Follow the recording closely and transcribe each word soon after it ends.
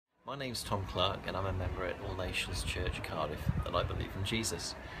My name's Tom Clarke and I'm a member at All Nations Church, Cardiff, and I believe in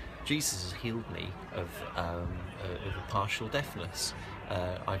Jesus. Jesus has healed me of a partial deafness.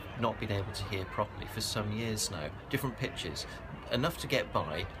 I've not been able to hear properly for some years now. Different pitches, enough to get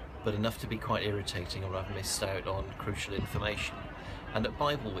by, but enough to be quite irritating or I've missed out on crucial information. And at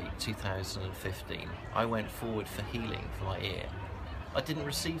Bible Week 2015, I went forward for healing for my ear. I didn't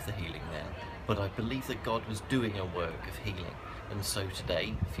receive the healing then, but I believe that God was doing a work of healing. And so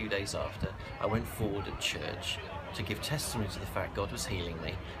today, a few days after, I went forward at church to give testimony to the fact God was healing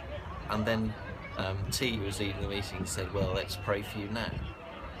me. And then T, who was leading the meeting, said, well, let's pray for you now.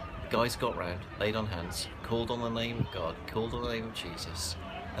 The guys got round, laid on hands, called on the name of God, called on the name of Jesus,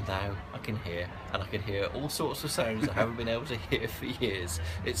 and now I can hear, and I can hear all sorts of sounds I haven't been able to hear for years.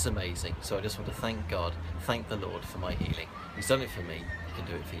 It's amazing. So I just want to thank God, thank the Lord for my healing. He's done it for me, he can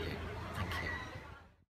do it for you.